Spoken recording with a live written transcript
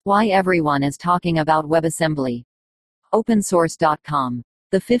Why everyone is talking about WebAssembly. OpenSource.com.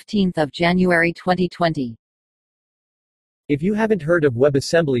 The 15th of January 2020. If you haven't heard of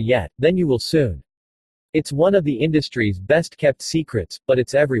WebAssembly yet, then you will soon. It's one of the industry's best kept secrets, but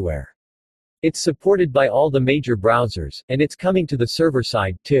it's everywhere. It's supported by all the major browsers, and it's coming to the server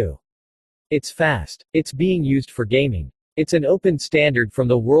side, too. It's fast. It's being used for gaming. It's an open standard from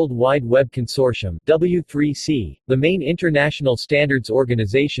the World Wide Web Consortium, W3C, the main international standards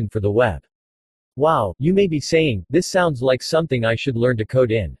organization for the web. Wow, you may be saying, this sounds like something I should learn to code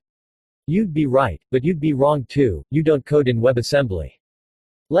in. You'd be right, but you'd be wrong too, you don't code in WebAssembly.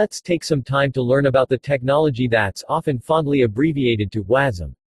 Let's take some time to learn about the technology that's often fondly abbreviated to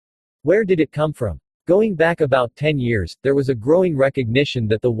WASM. Where did it come from? Going back about 10 years, there was a growing recognition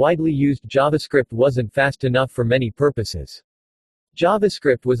that the widely used JavaScript wasn't fast enough for many purposes.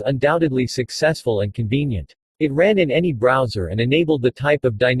 JavaScript was undoubtedly successful and convenient. It ran in any browser and enabled the type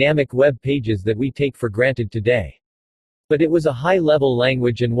of dynamic web pages that we take for granted today. But it was a high-level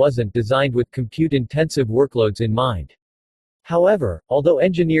language and wasn't designed with compute-intensive workloads in mind. However, although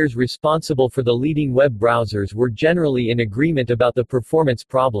engineers responsible for the leading web browsers were generally in agreement about the performance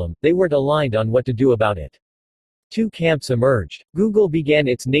problem, they weren't aligned on what to do about it. Two camps emerged. Google began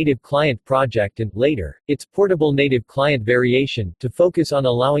its native client project and, later, its portable native client variation, to focus on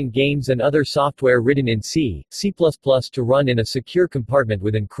allowing games and other software written in C, C++ to run in a secure compartment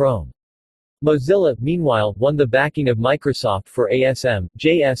within Chrome. Mozilla, meanwhile, won the backing of Microsoft for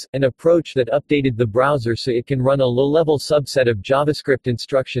ASM.js, an approach that updated the browser so it can run a low-level subset of JavaScript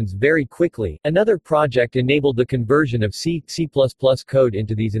instructions very quickly. Another project enabled the conversion of C, C++ code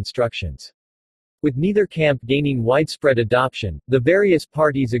into these instructions. With neither camp gaining widespread adoption, the various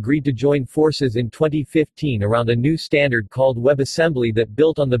parties agreed to join forces in 2015 around a new standard called WebAssembly that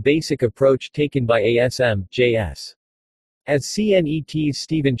built on the basic approach taken by ASM.js. As CNET's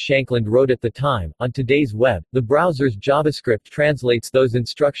Stephen Shankland wrote at the time, on today's web, the browser's JavaScript translates those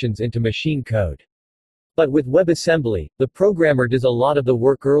instructions into machine code. But with WebAssembly, the programmer does a lot of the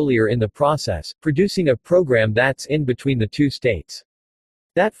work earlier in the process, producing a program that's in between the two states.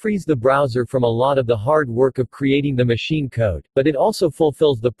 That frees the browser from a lot of the hard work of creating the machine code, but it also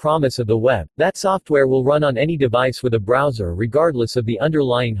fulfills the promise of the web, that software will run on any device with a browser regardless of the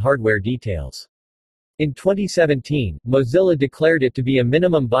underlying hardware details. In 2017, Mozilla declared it to be a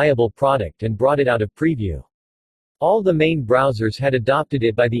minimum viable product and brought it out of preview. All the main browsers had adopted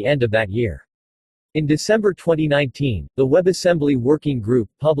it by the end of that year. In December 2019, the WebAssembly Working Group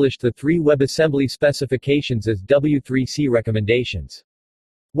published the 3 WebAssembly specifications as W3C recommendations.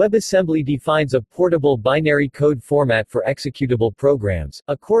 WebAssembly defines a portable binary code format for executable programs,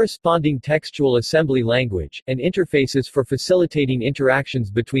 a corresponding textual assembly language, and interfaces for facilitating interactions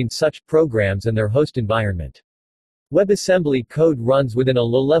between such programs and their host environment. WebAssembly code runs within a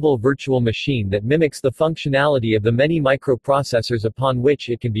low-level virtual machine that mimics the functionality of the many microprocessors upon which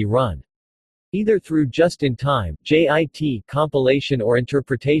it can be run. Either through just-in-time (JIT) compilation or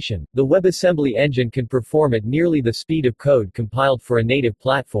interpretation, the WebAssembly engine can perform at nearly the speed of code compiled for a native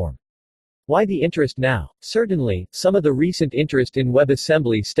platform. Why the interest now? Certainly, some of the recent interest in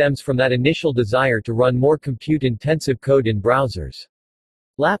WebAssembly stems from that initial desire to run more compute-intensive code in browsers.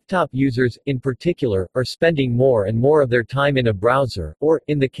 Laptop users, in particular, are spending more and more of their time in a browser, or,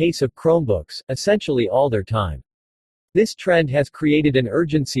 in the case of Chromebooks, essentially all their time. This trend has created an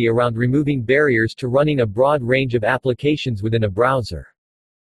urgency around removing barriers to running a broad range of applications within a browser.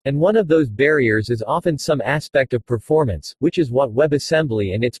 And one of those barriers is often some aspect of performance, which is what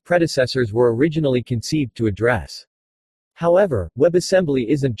WebAssembly and its predecessors were originally conceived to address. However, WebAssembly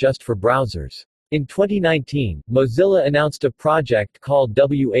isn't just for browsers. In 2019, Mozilla announced a project called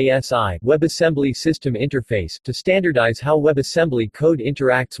WASI, WebAssembly System Interface, to standardize how WebAssembly code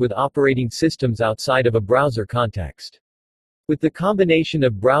interacts with operating systems outside of a browser context. With the combination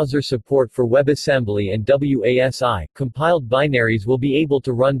of browser support for WebAssembly and WASI, compiled binaries will be able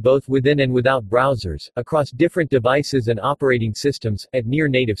to run both within and without browsers, across different devices and operating systems, at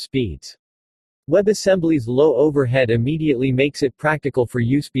near-native speeds. WebAssembly's low overhead immediately makes it practical for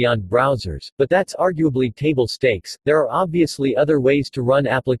use beyond browsers, but that's arguably table stakes. There are obviously other ways to run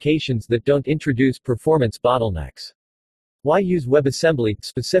applications that don't introduce performance bottlenecks. Why use WebAssembly,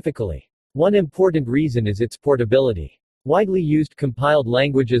 specifically? One important reason is its portability. Widely used compiled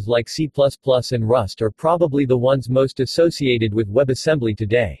languages like C++ and Rust are probably the ones most associated with WebAssembly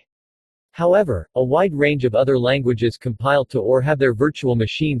today. However, a wide range of other languages compile to or have their virtual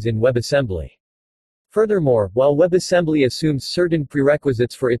machines in WebAssembly. Furthermore, while WebAssembly assumes certain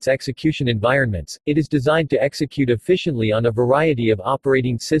prerequisites for its execution environments, it is designed to execute efficiently on a variety of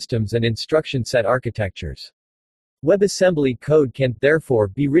operating systems and instruction set architectures. WebAssembly code can, therefore,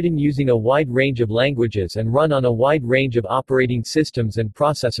 be written using a wide range of languages and run on a wide range of operating systems and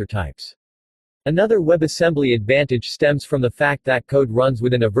processor types. Another WebAssembly advantage stems from the fact that code runs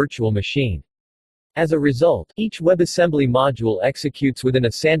within a virtual machine. As a result, each WebAssembly module executes within a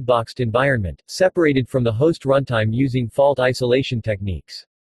sandboxed environment, separated from the host runtime using fault isolation techniques.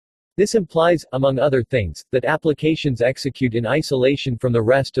 This implies, among other things, that applications execute in isolation from the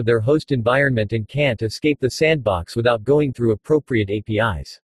rest of their host environment and can't escape the sandbox without going through appropriate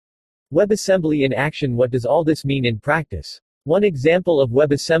APIs. WebAssembly in action. What does all this mean in practice? One example of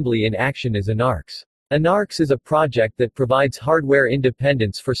WebAssembly in action is Anarx. Anarx is a project that provides hardware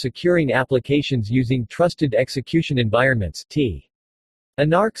independence for securing applications using trusted execution environments (T).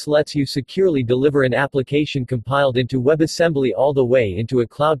 Anarx lets you securely deliver an application compiled into WebAssembly all the way into a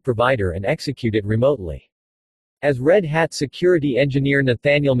cloud provider and execute it remotely. As Red Hat security engineer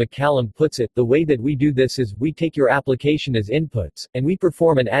Nathaniel McCallum puts it, the way that we do this is, we take your application as inputs, and we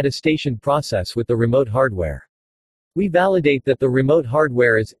perform an attestation process with the remote hardware. We validate that the remote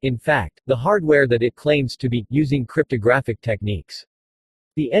hardware is, in fact, the hardware that it claims to be, using cryptographic techniques.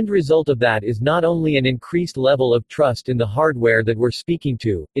 The end result of that is not only an increased level of trust in the hardware that we're speaking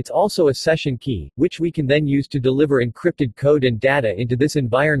to, it's also a session key, which we can then use to deliver encrypted code and data into this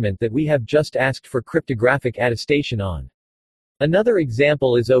environment that we have just asked for cryptographic attestation on. Another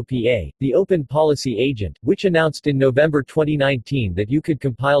example is OPA, the Open Policy Agent, which announced in November 2019 that you could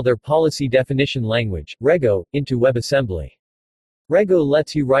compile their policy definition language, Rego, into WebAssembly. Rego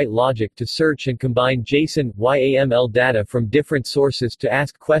lets you write logic to search and combine JSON, YAML data from different sources to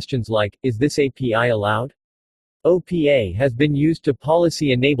ask questions like, is this API allowed? OPA has been used to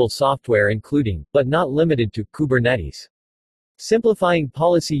policy-enable software including, but not limited to, Kubernetes. Simplifying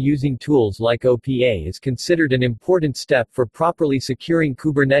policy using tools like OPA is considered an important step for properly securing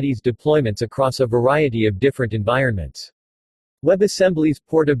Kubernetes deployments across a variety of different environments. WebAssembly's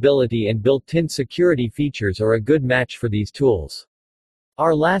portability and built-in security features are a good match for these tools.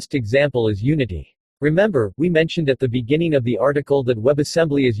 Our last example is Unity. Remember, we mentioned at the beginning of the article that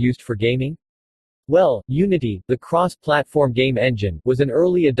WebAssembly is used for gaming? Well, Unity, the cross-platform game engine, was an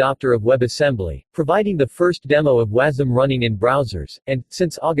early adopter of WebAssembly, providing the first demo of WASM running in browsers, and,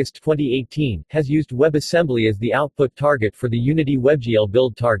 since August 2018, has used WebAssembly as the output target for the Unity WebGL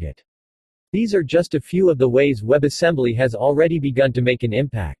build target. These are just a few of the ways WebAssembly has already begun to make an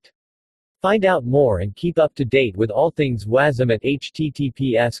impact. Find out more and keep up to date with all things WASM at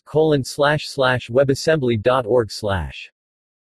https://webassembly.org/.